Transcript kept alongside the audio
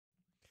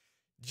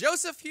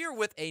Joseph here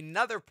with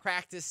another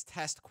practice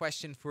test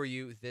question for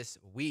you this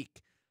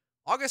week.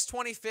 August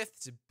 25th,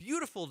 it's a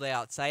beautiful day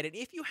outside, and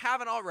if you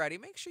haven't already,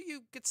 make sure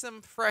you get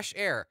some fresh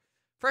air.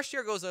 Fresh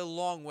air goes a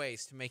long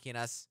ways to making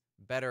us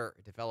better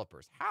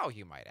developers. How,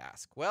 you might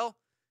ask? Well,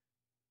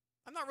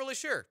 I'm not really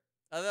sure,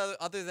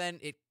 other than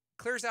it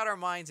clears out our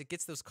minds, it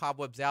gets those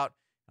cobwebs out,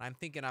 and I'm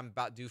thinking I'm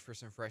about due for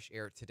some fresh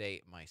air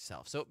today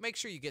myself. So make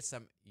sure you get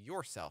some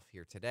yourself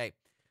here today.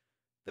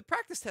 The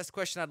practice test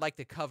question I'd like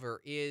to cover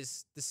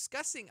is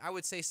discussing, I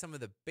would say, some of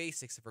the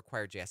basics of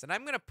RequireJs. And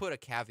I'm going to put a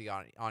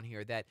caveat on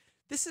here that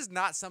this is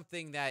not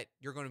something that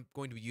you're going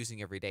to be using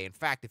every day. In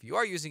fact, if you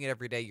are using it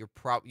every day,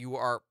 you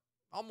are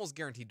almost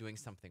guaranteed doing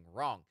something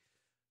wrong.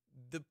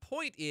 The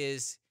point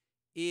is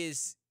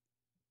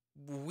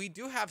we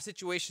do have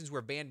situations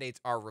where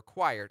Band-Aids are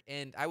required,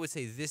 and I would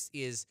say this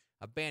is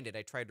a Band-Aid.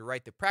 I tried to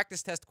write the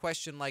practice test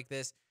question like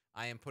this.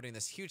 I am putting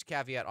this huge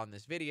caveat on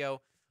this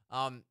video.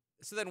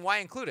 So then why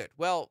include it?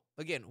 Well,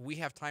 again, we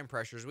have time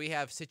pressures. We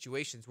have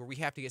situations where we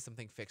have to get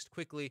something fixed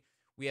quickly.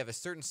 We have a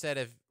certain set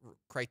of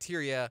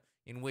criteria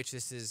in which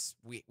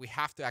we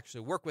have to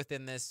actually work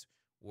within this,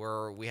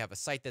 where we have a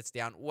site that's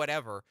down,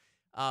 whatever.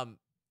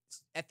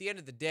 At the end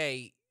of the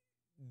day,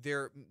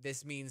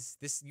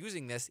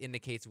 using this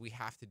indicates we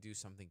have to do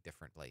something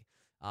differently.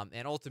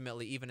 And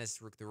ultimately, even as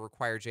the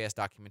RequireJs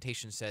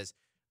documentation says,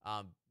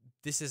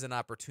 this is an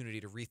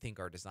opportunity to rethink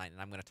our design, and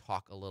I'm going to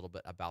talk a little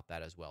bit about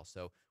that as well.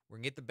 So we're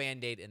going to get the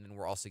Band-Aid, and then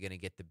we're also going to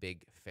get the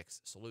big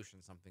fix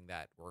solution, something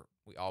that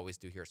we always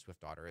do here at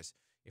SwiftOtter. Is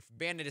if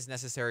Band-Aid is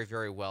necessary,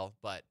 very well,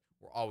 but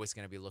we're always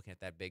going to be looking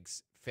at that big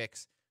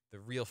fix, the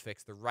real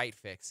fix, the right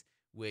fix,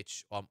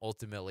 which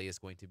ultimately is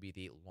going to be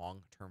the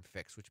long-term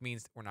fix, which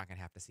means we're not going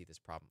to have to see this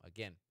problem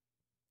again.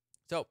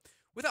 So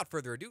without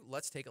further ado,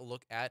 let's take a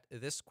look at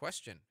this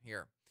question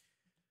here.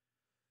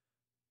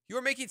 You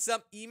are making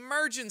some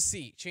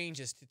emergency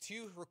changes to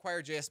two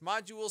RequireJs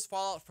modules.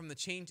 Fallout from the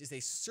change is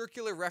a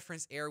circular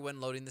reference error when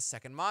loading the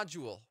second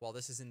module. While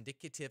this is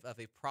indicative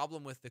of a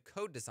problem with the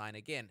code design,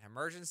 again,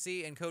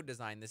 emergency and code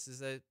design, this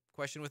is a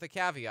question with a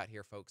caveat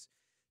here, folks.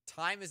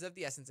 Time is of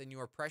the essence, and you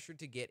are pressured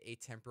to get a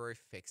temporary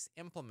fix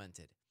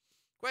implemented.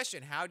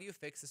 Question, how do you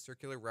fix the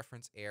circular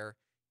reference error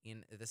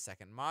in the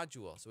second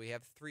module? So we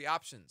have three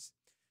options.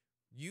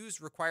 Use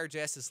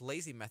RequireJs'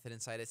 lazy method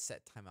inside its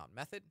set timeout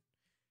method.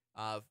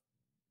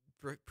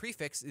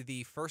 Prefix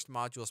the first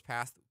module's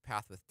path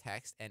with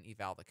text and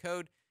eval the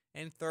code.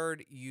 And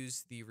third,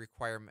 use the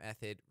require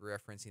method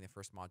referencing the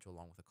first module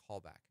along with a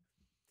callback.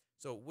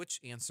 So which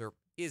answer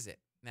is it?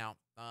 Now,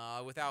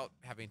 without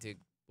having to,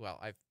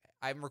 well,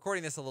 I'm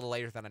recording this a little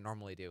later than I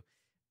normally do,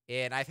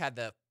 and I've had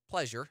the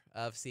pleasure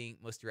of seeing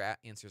most of your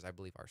answers, I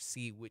believe, are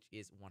C, which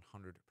is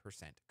 100%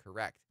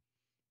 correct.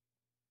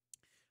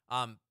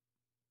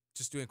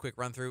 Just doing a quick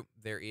run through,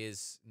 there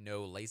is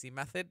no lazy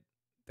method.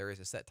 There is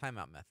a set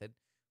timeout method,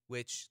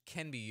 which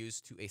can be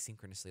used to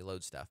asynchronously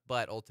load stuff.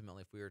 But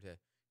ultimately,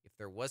 if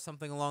there was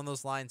something along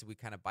those lines, we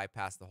kind of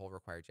bypass the whole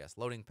RequireJs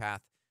loading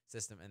path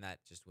system, and that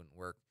just wouldn't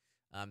work.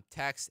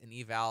 Text and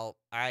eval,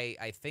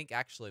 I think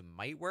actually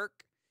might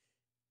work.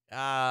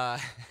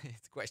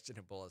 It's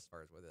questionable as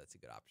far as whether that's a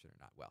good option or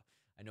not. Well,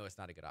 I know it's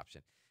not a good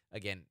option.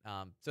 Again,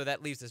 so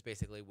that leaves us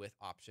basically with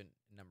option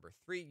number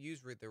 3,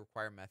 use the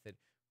require method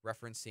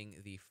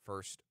referencing the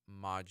first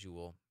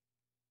module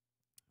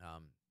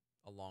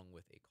along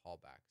with a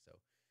callback. So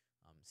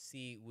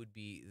C would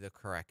be the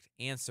correct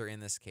answer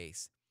in this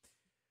case.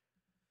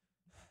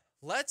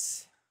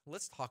 Let's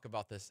talk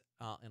about this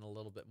in a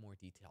little bit more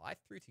detail. I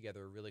threw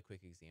together a really quick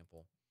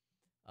example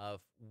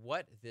of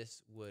what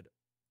this would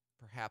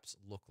perhaps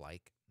look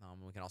like.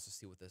 We can also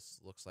see what this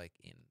looks like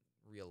in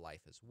real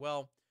life as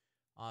well.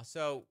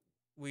 So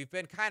we've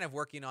been kind of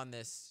working on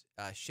this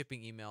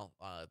shipping email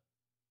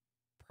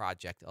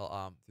project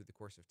through the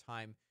course of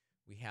time.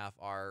 We have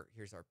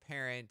here's our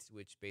parent,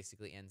 which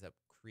basically ends up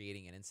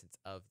creating an instance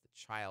of the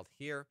child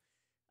here.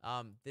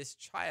 This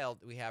child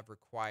we have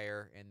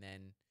require, and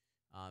then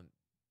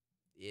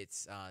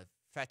it's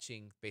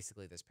fetching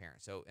basically this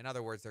parent. So in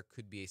other words, there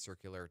could be a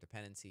circular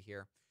dependency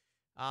here.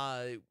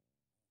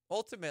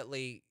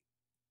 Ultimately,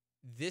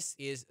 this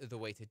is the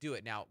way to do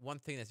it. Now, one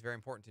thing that's very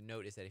important to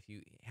note is that if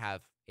you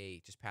have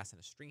just pass in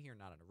a string here,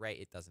 not an array,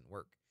 it doesn't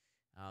work.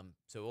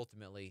 So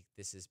ultimately,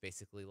 this is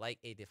basically like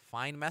a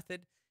define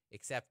method,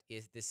 except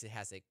this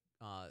has a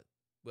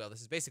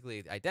this is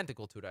basically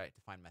identical to a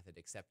define method,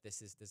 except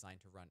this is designed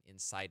to run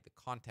inside the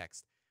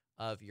context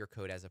of your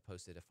code as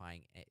opposed to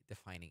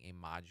defining a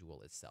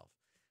module itself.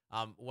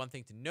 One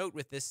thing to note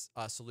with this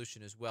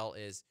solution as well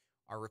is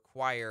our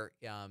require,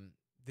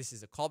 this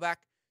is a callback.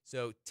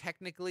 So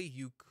technically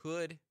you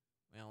could,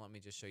 well, let me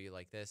just show you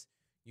like this.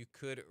 You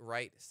could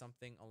write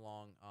something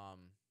along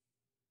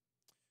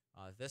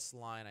this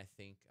line, I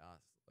think,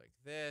 like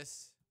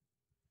this.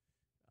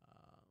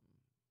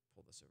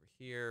 Pull this over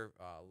here.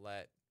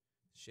 Let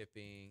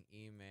shipping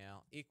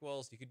email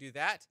equals. You could do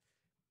that.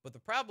 But the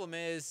problem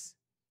is,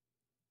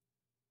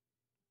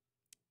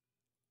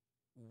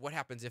 what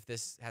happens if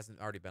this hasn't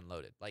already been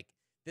loaded? Like,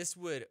 this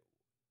would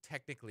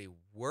technically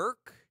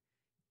work,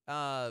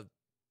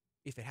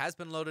 if it has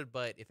been loaded,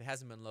 but if it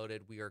hasn't been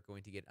loaded, we are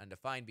going to get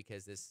undefined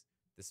because this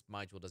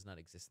module does not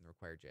exist in the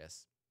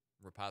RequireJS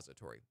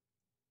repository.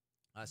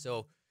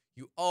 So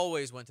you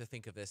always want to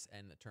think of this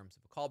in terms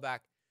of a callback.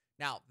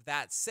 Now,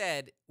 that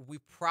said, we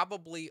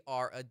probably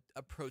are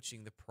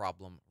approaching the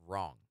problem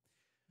wrong.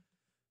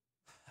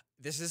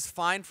 This is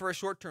fine for a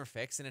short-term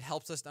fix, and it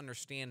helps us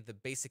understand the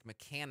basic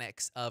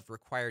mechanics of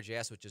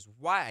RequireJS, which is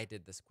why I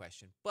did this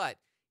question. But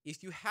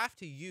if you have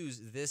to use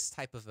this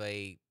type of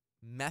a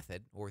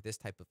method or this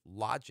type of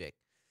logic,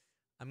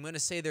 I'm going to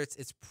say that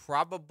it's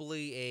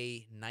probably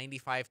a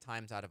 95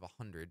 times out of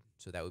 100.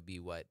 So that would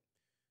be what,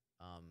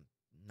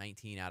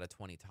 19 out of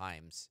 20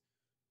 times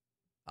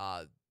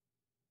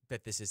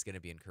that this is going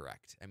to be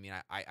incorrect. I mean,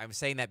 I'm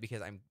saying that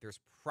because there's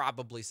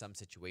probably some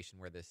situation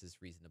where this is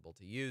reasonable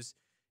to use.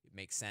 It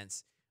makes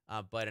sense.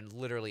 But in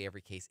literally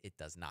every case, it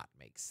does not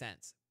make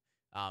sense.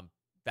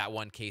 That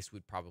one case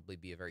would probably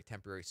be a very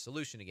temporary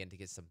solution, again, to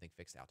get something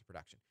fixed out to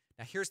production.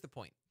 Now, here's the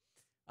point.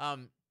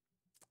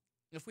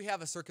 If we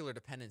have a circular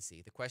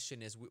dependency, the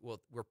question is,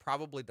 we're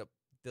probably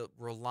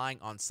relying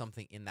on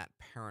something in that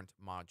parent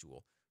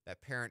module.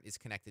 That parent is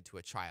connected to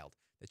a child.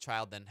 The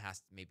child then has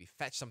to maybe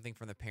fetch something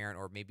from the parent,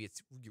 or maybe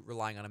it's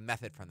relying on a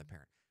method from the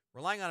parent.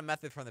 Relying on a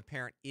method from the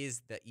parent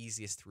is the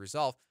easiest to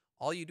resolve.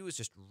 All you do is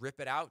just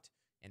rip it out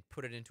and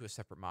put it into a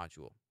separate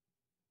module.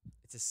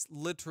 It's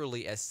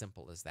literally as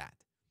simple as that.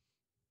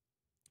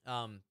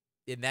 And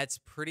that's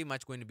pretty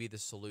much going to be the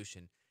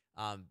solution.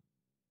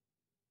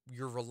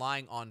 You're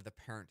relying on the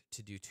parent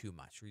to do too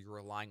much, or you're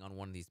relying on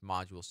one of these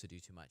modules to do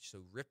too much.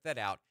 So rip that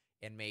out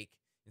and make,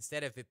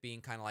 instead of it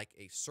being kind of like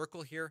a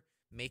circle here,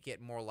 make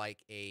it more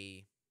like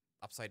a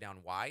upside down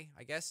Y,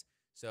 I guess.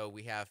 So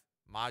we have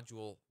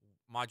module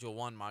 1,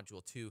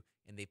 module 2,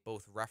 and they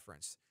both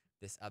reference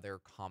this other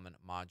common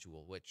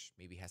module, which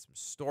maybe has some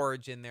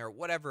storage in there,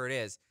 whatever it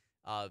is.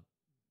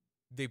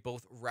 They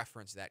both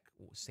reference that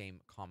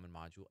same common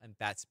module, and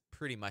that's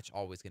pretty much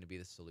always going to be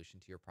the solution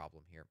to your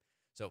problem here.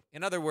 So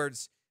in other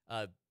words,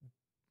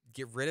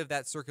 get rid of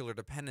that circular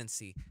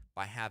dependency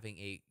by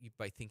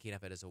thinking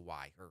of it as a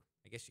Y, or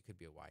I guess you could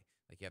be a Y.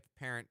 Like you have a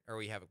parent,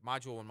 or you have a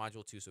module 1,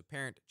 module 2, so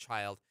parent,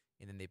 child,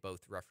 and then they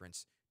both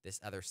reference this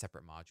other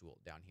separate module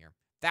down here.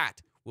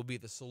 That will be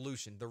the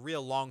solution, the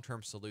real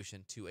long-term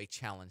solution to a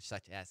challenge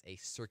such as a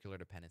circular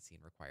dependency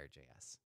in RequireJS.